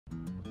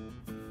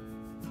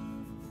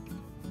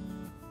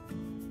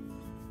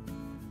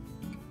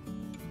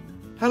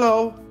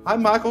Hello,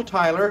 I'm Michael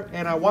Tyler,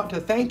 and I want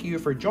to thank you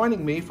for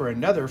joining me for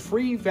another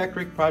free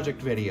Vectric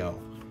project video.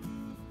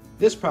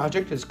 This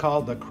project is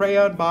called the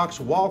Crayon Box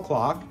Wall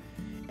Clock,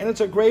 and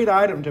it's a great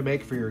item to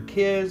make for your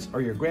kids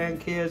or your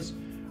grandkids,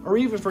 or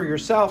even for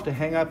yourself to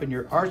hang up in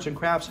your arts and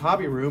crafts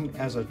hobby room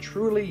as a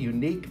truly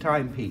unique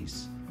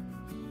timepiece.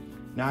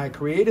 Now, I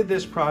created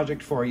this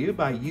project for you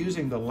by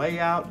using the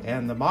layout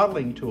and the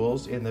modeling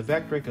tools in the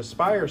Vectric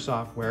Aspire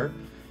software,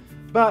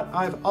 but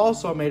I've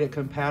also made it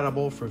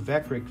compatible for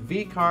Vectric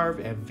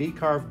VCarve and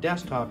VCarve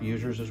desktop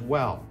users as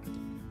well.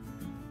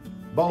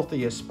 Both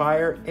the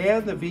Aspire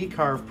and the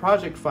VCarve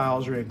project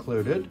files are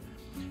included,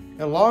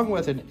 along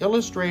with an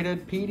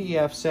illustrated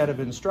PDF set of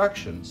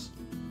instructions.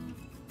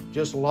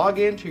 Just log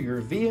into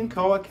your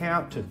V&Co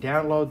account to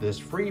download this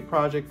free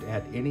project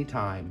at any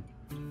time.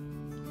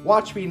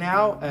 Watch me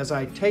now as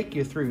I take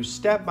you through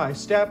step by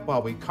step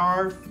while we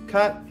carve,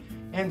 cut,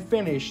 and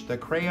finish the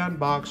Crayon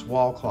Box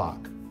Wall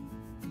Clock.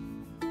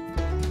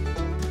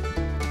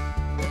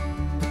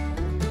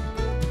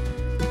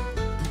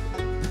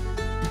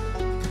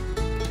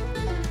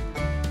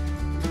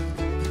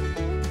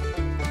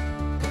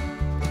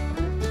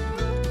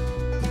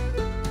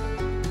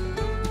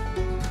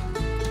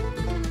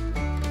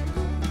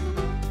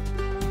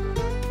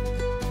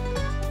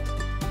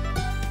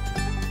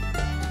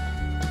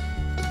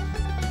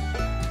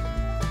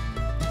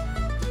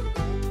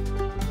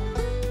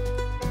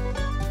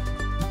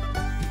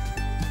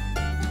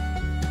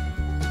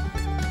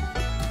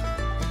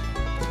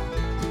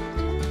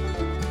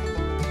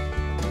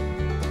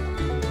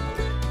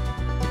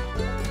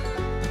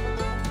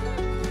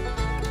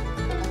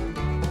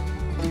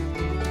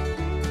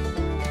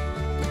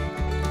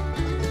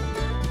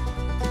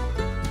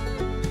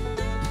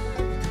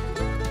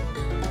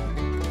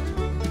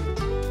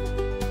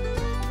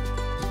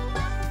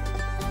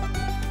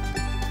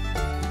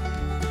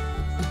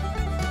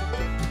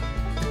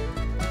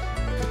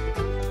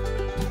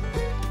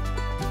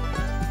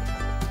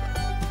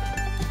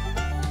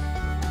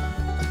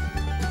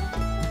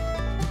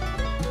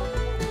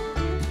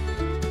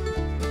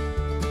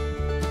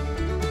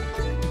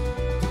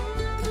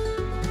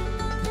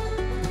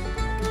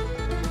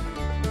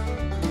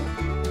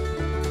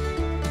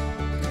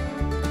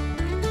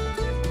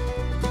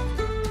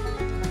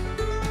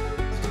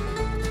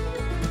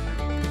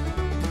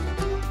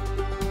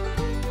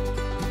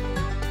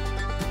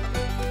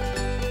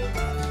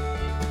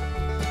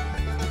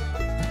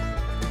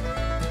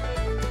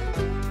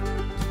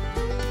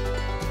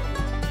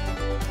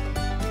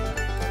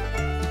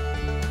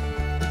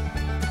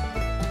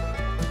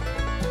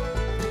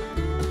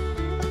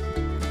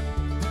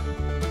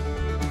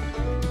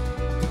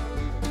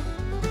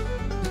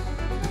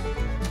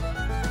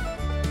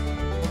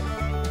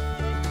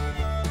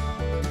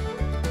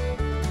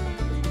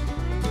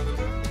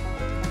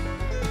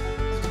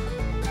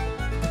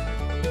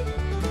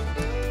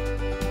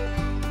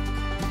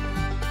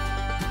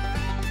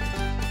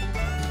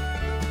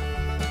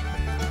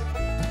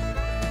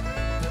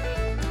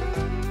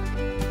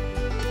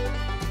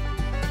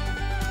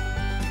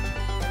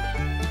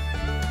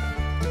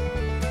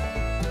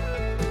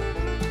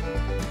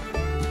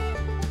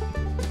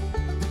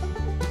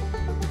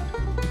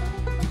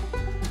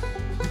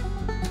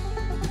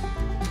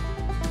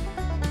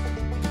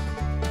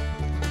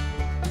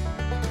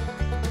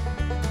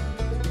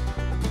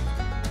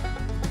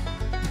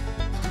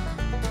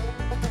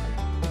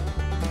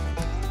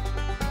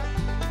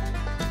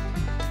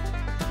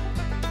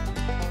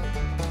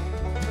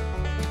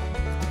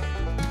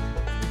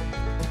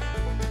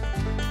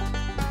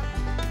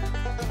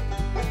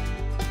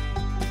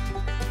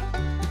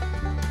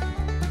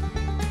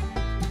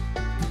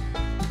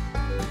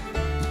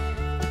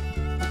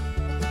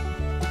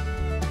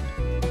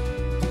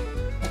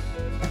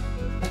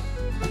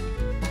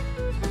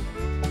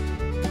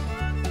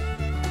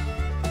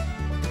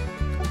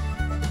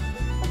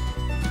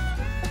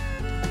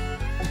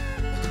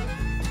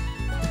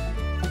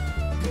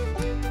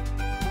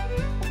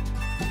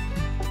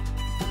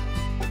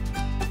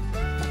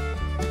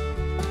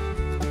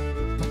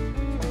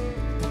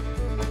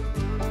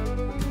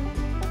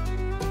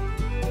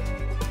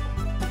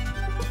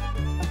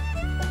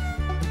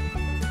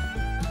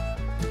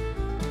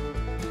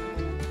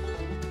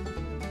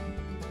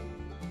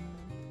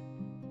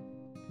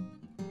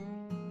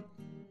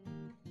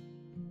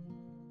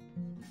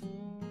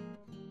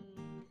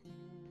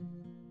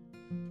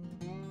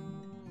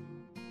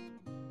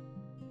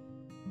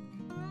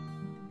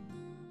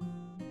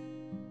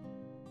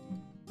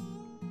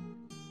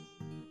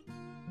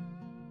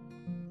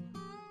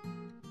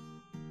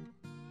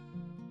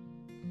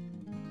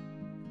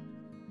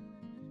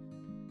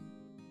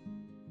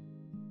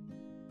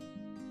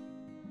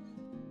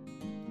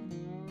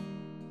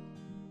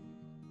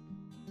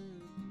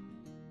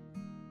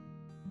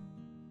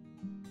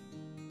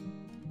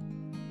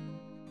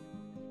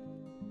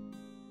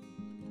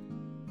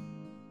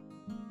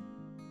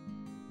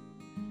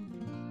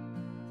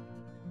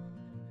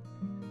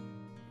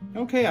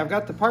 Okay, I've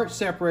got the parts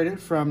separated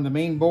from the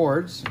main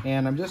boards,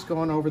 and I'm just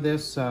going over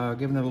this,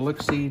 giving it a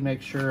look-see,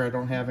 make sure I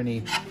don't have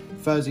any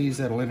fuzzies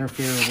that'll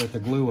interfere with the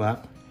glue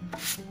up.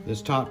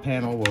 This top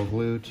panel will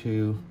glue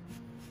to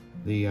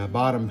the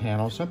bottom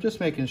panel, so I'm just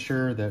making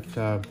sure that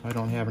I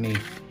don't have any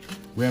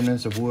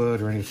remnants of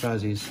wood or any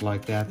fuzzies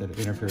like that that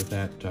interfere with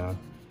that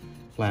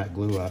flat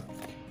glue up.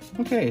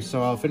 Okay,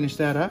 so I'll finish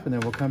that up and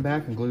then we'll come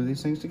back and glue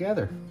these things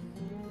together.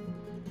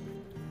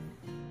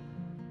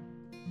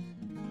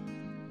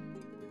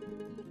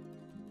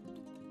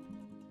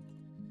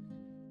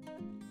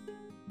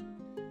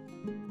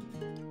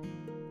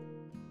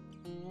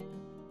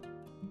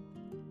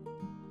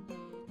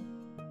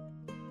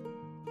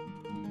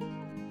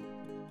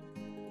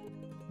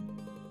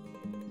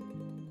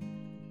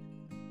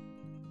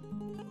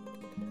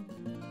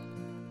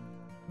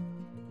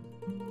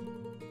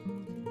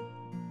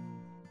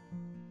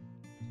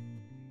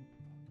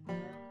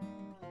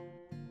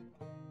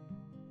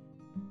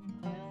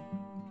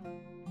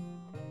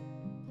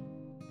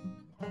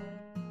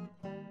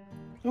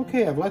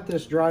 Okay, I've let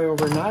this dry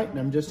overnight and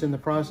I'm just in the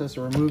process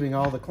of removing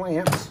all the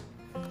clamps.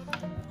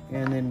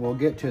 And then we'll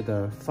get to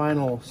the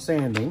final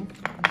sanding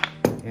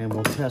and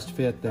we'll test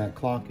fit that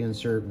clock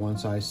insert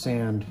once I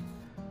sand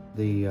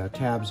the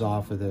tabs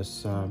off of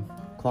this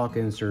clock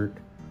insert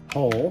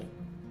hole.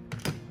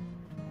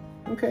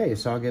 Okay,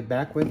 so I'll get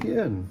back with you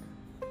and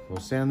we'll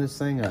sand this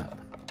thing up.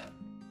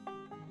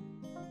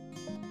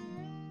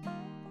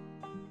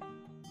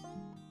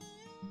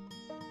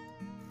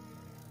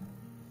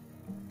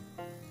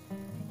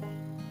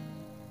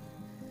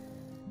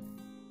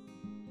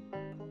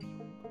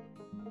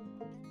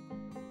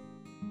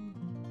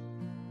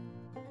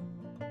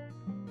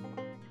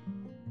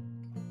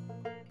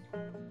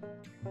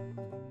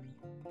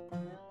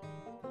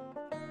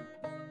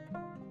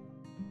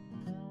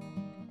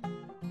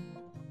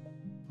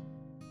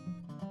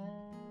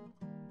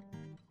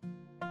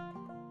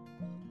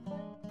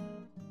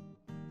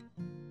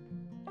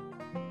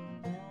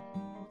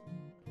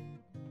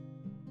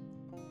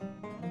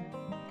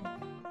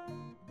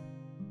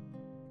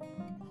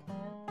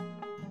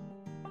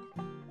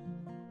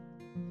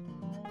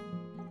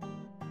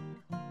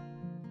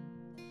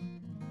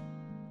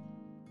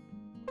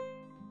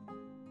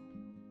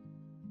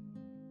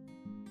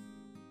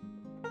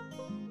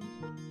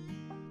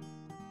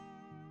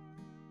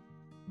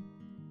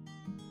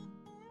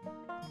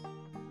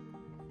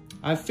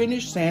 I've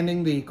finished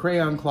sanding the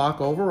crayon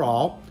clock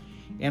overall,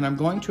 and I'm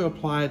going to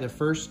apply the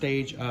first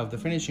stage of the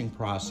finishing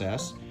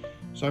process.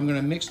 So I'm going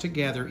to mix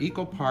together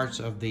equal parts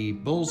of the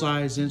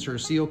Bullseye Zinsser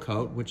Seal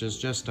Coat, which is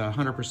just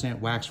 100%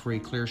 wax-free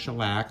clear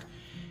shellac,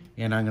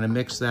 and I'm going to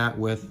mix that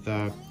with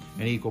an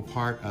equal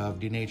part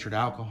of denatured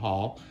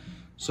alcohol.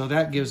 So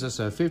that gives us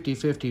a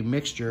 50-50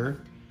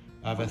 mixture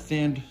of a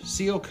thinned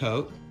seal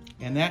coat,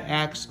 and that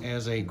acts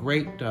as a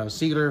great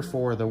sealer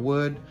for the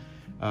wood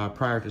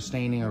prior to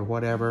staining or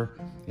whatever.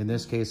 In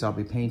this case, I'll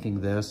be painting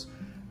this.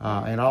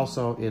 And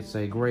also, it's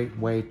a great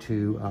way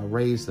to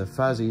raise the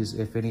fuzzies,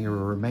 if any are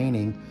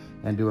remaining,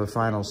 and do a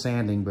final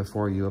sanding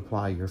before you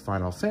apply your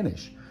final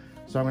finish.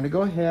 So I'm going to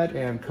go ahead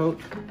and coat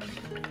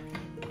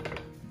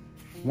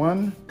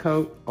one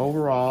coat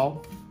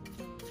overall,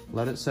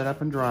 let it set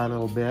up and dry a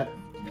little bit,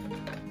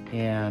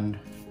 and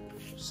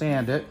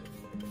sand it.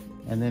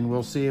 And then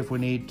we'll see if we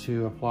need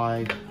to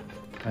apply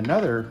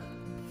another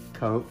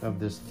coat of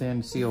this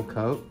thin seal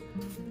coat,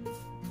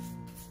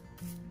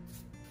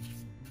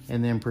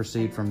 and then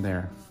proceed from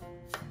there.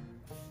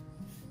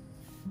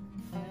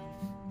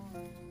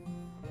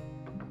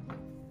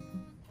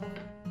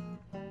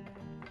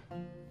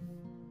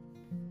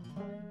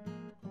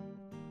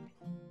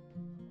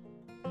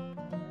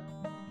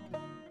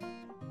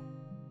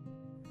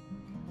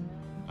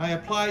 I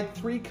applied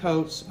 3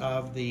 coats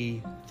of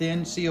the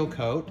thin seal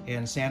coat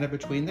and sanded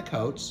between the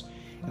coats.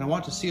 And I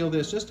want to seal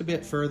this just a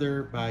bit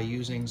further by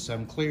using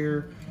some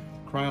clear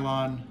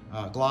Crayon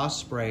gloss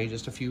spray,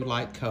 just a few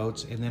light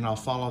coats, and then I'll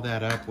follow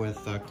that up with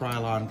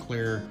Crayon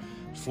clear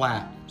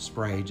flat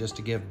spray just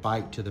to give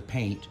bite to the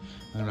paint.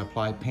 I'm going to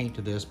apply paint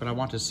to this, but I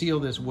want to seal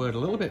this wood a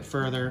little bit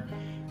further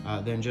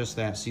than just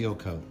that seal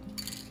coat.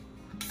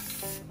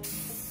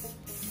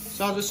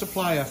 So I'll just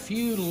apply a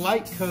few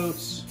light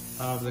coats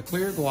of the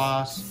clear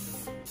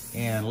gloss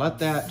and let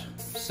that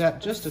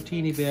set just a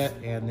teeny bit,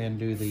 and then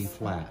do the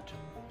flat.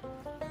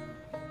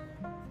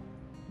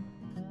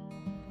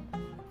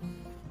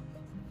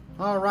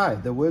 All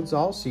right, the wood's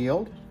all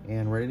sealed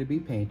and ready to be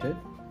painted.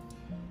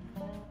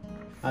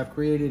 I've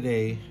created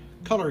a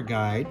color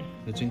guide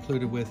that's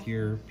included with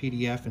your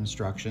PDF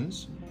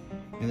instructions,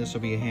 and this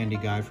will be a handy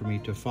guide for me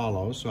to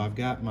follow. So I've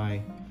got my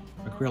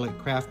acrylic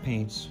craft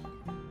paints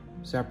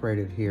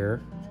separated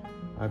here.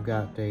 I've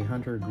got a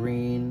hunter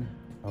green,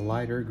 a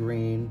lighter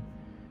green,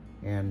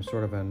 and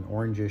sort of an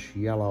orangish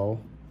yellow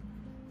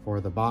for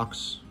the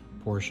box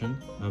portion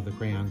of the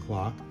crayon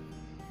clock.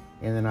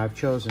 And then I've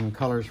chosen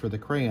colors for the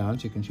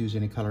crayons. You can choose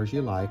any colors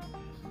you like,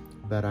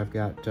 but I've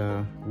got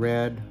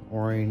red,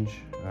 orange,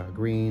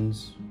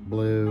 greens,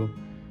 blue,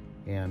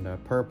 and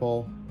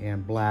purple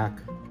and black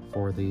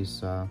for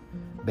these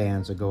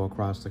bands that go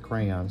across the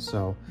crayons.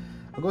 So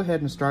I'll go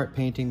ahead and start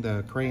painting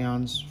the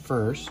crayons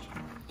first,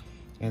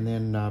 and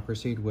then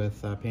proceed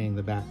with painting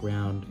the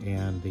background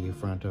and the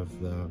front of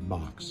the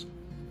box.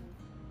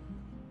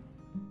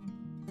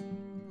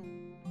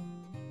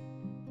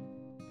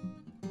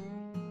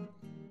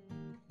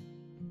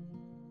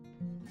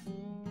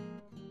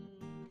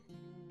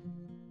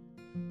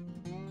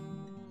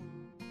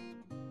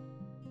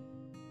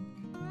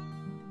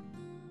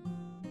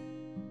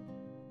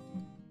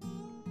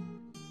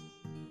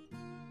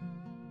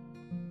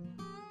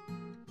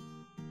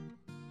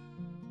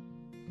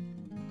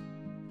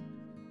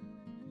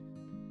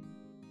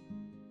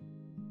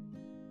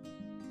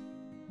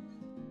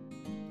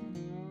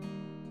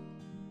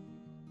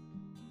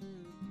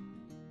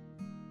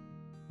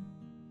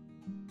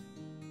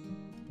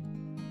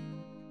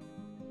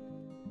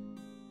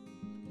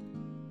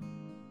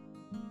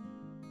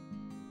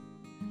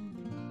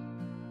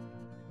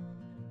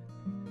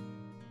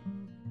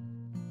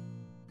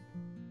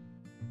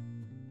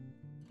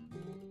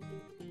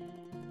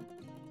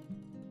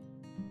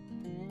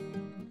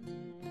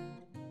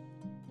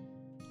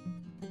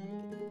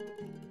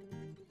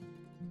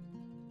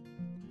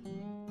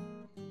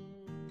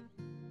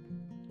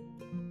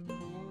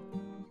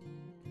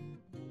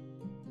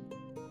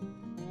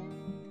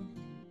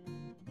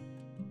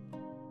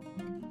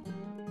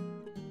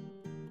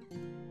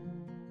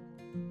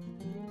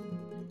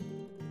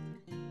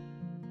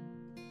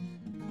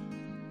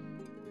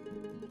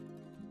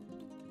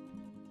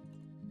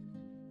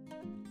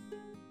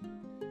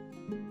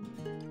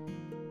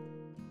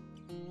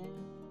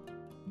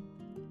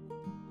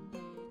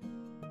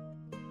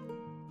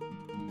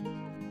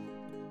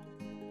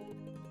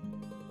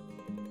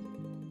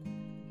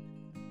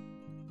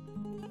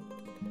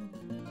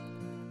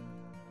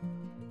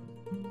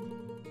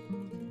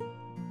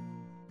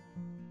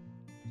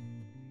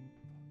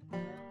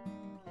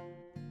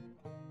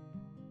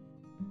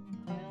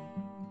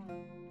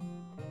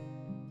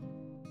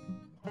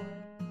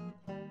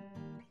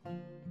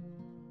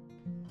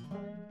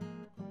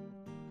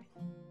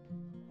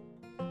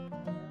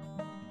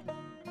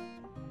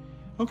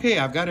 Okay,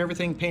 I've got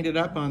everything painted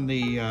up on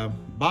the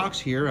box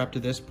here up to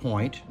this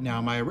point.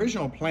 Now, my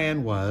original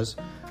plan was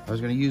I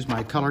was going to use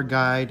my color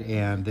guide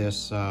and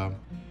this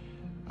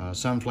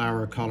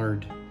sunflower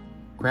colored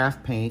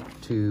craft paint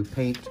to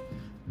paint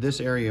this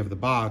area of the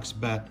box,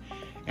 but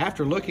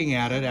after looking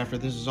at it, after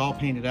this is all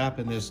painted up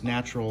in this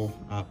natural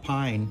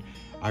pine,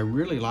 I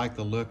really like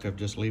the look of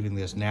just leaving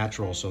this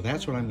natural, so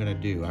that's what I'm going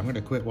to do. I'm going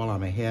to quit while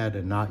I'm ahead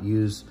and not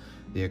use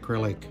the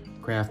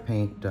acrylic craft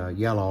paint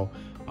yellow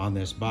on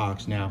this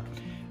box. Now,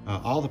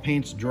 all the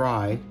paint's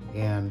dry,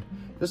 and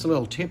just a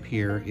little tip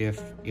here,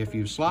 if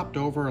you've slopped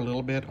over a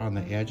little bit on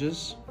the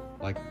edges,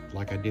 like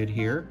I did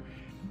here,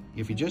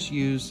 if you just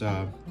use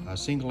a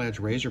single edge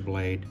razor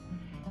blade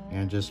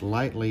and just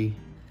lightly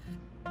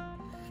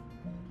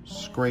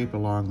scrape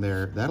along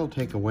there, that'll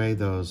take away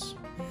those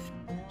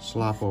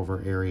slop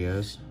over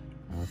areas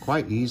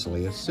quite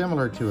easily. It's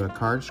similar to a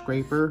card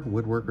scraper.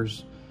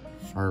 Woodworkers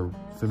are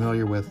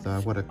familiar with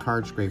what a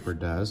card scraper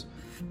does,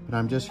 but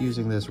I'm just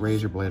using this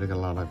razor blade. I got a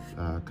lot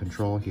of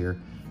control here.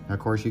 Now, of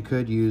course, you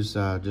could use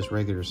just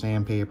regular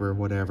sandpaper,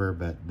 whatever,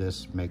 but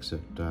this makes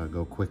it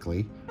go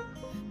quickly,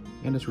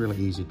 and it's really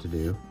easy to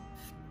do.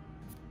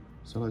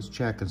 So let's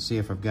check and see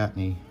if I've got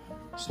any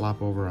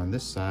slop over on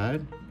this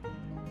side.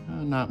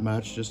 Not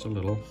much, just a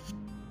little.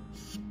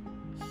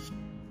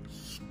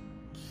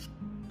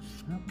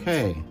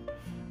 Okay,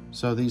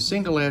 so these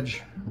single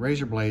edge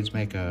razor blades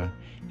make a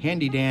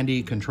handy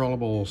dandy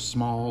controllable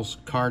small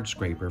card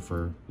scraper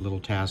for little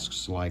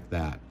tasks like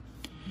that.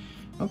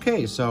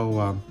 Okay,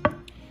 so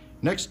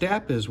next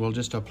step is we'll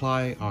just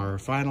apply our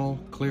final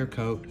clear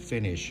coat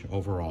finish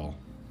overall.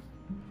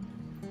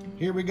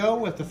 Here we go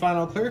with the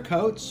final clear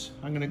coats.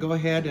 I'm going to go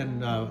ahead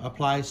and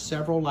apply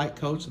several light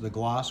coats of the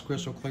gloss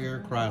crystal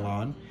clear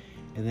Krylon,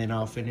 and then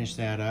I'll finish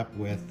that up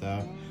with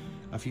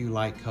a few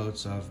light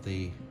coats of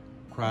the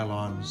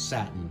Krylon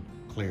satin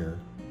clear.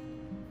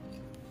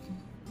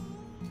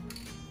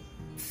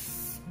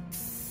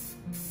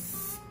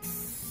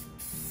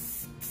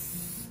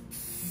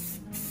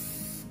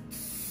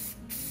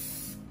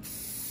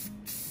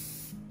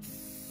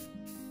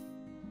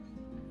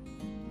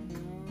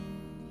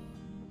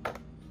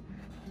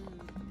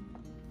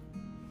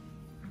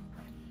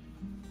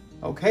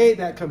 Okay,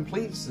 that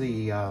completes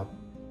the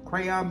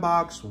Crayon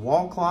Box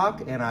Wall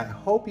Clock, and I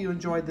hope you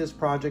enjoyed this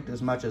project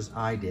as much as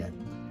I did.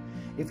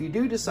 If you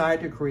do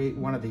decide to create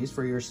one of these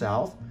for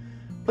yourself,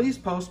 please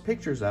post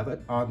pictures of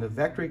it on the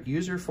Vectric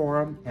user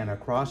forum and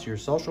across your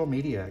social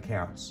media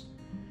accounts.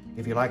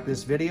 If you like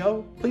this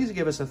video, please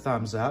give us a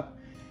thumbs up,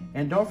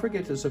 and don't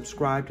forget to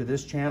subscribe to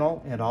this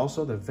channel and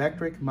also the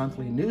Vectric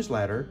monthly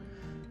newsletter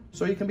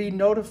so you can be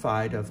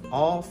notified of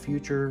all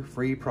future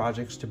free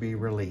projects to be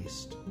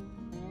released.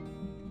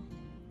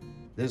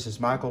 This is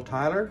Michael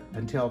Tyler.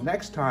 Until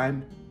next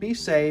time, be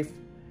safe,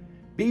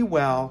 be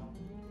well,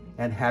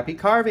 and happy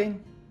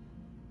carving!